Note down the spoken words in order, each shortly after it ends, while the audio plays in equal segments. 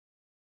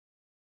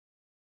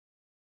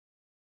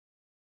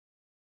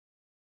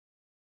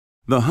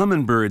The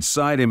Humminbird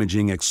Side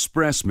Imaging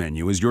Xpress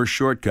menu is your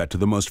shortcut to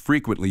the most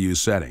frequently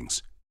used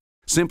settings.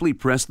 Simply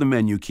press the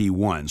menu key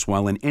once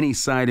while in any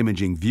side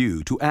imaging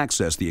view to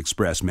access the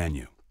Xpress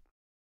menu.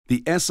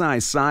 The SI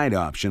Side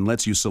option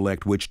lets you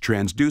select which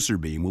transducer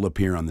beam will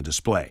appear on the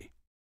display.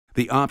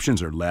 The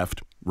options are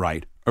left,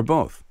 right, or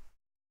both.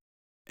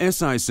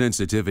 SI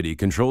sensitivity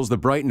controls the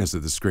brightness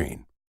of the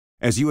screen.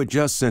 As you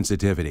adjust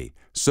sensitivity,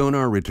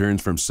 sonar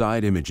returns from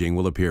side imaging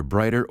will appear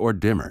brighter or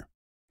dimmer.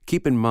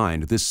 Keep in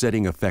mind this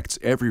setting affects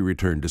every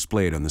return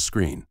displayed on the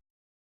screen.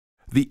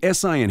 The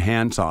SI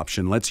Enhance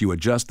option lets you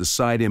adjust the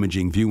side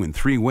imaging view in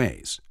three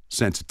ways: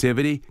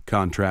 sensitivity,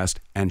 contrast,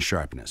 and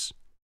sharpness.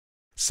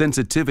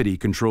 Sensitivity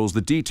controls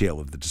the detail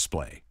of the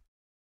display.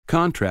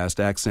 Contrast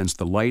accents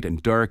the light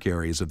and dark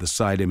areas of the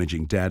side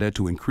imaging data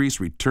to increase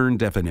return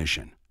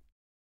definition.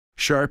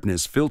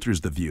 Sharpness filters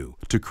the view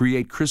to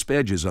create crisp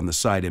edges on the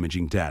side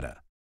imaging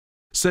data.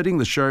 Setting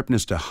the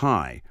sharpness to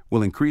high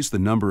will increase the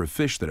number of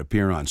fish that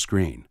appear on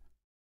screen.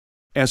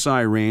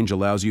 SI Range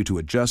allows you to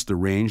adjust the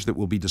range that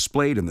will be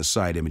displayed in the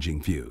side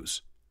imaging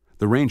views.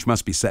 The range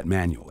must be set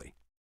manually.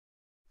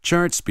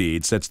 Chart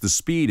Speed sets the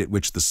speed at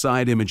which the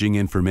side imaging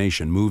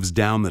information moves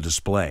down the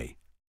display.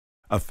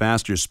 A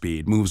faster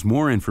speed moves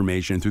more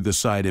information through the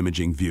side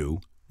imaging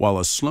view, while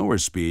a slower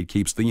speed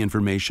keeps the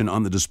information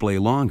on the display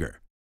longer.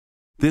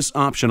 This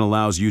option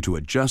allows you to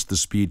adjust the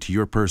speed to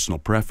your personal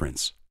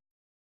preference.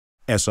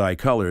 SI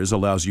Colors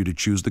allows you to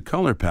choose the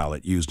color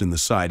palette used in the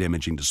side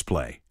imaging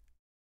display.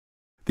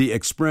 The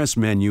Xpress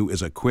menu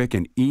is a quick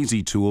and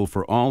easy tool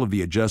for all of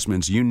the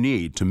adjustments you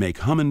need to make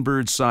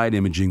Humminbird Side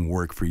Imaging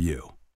work for you.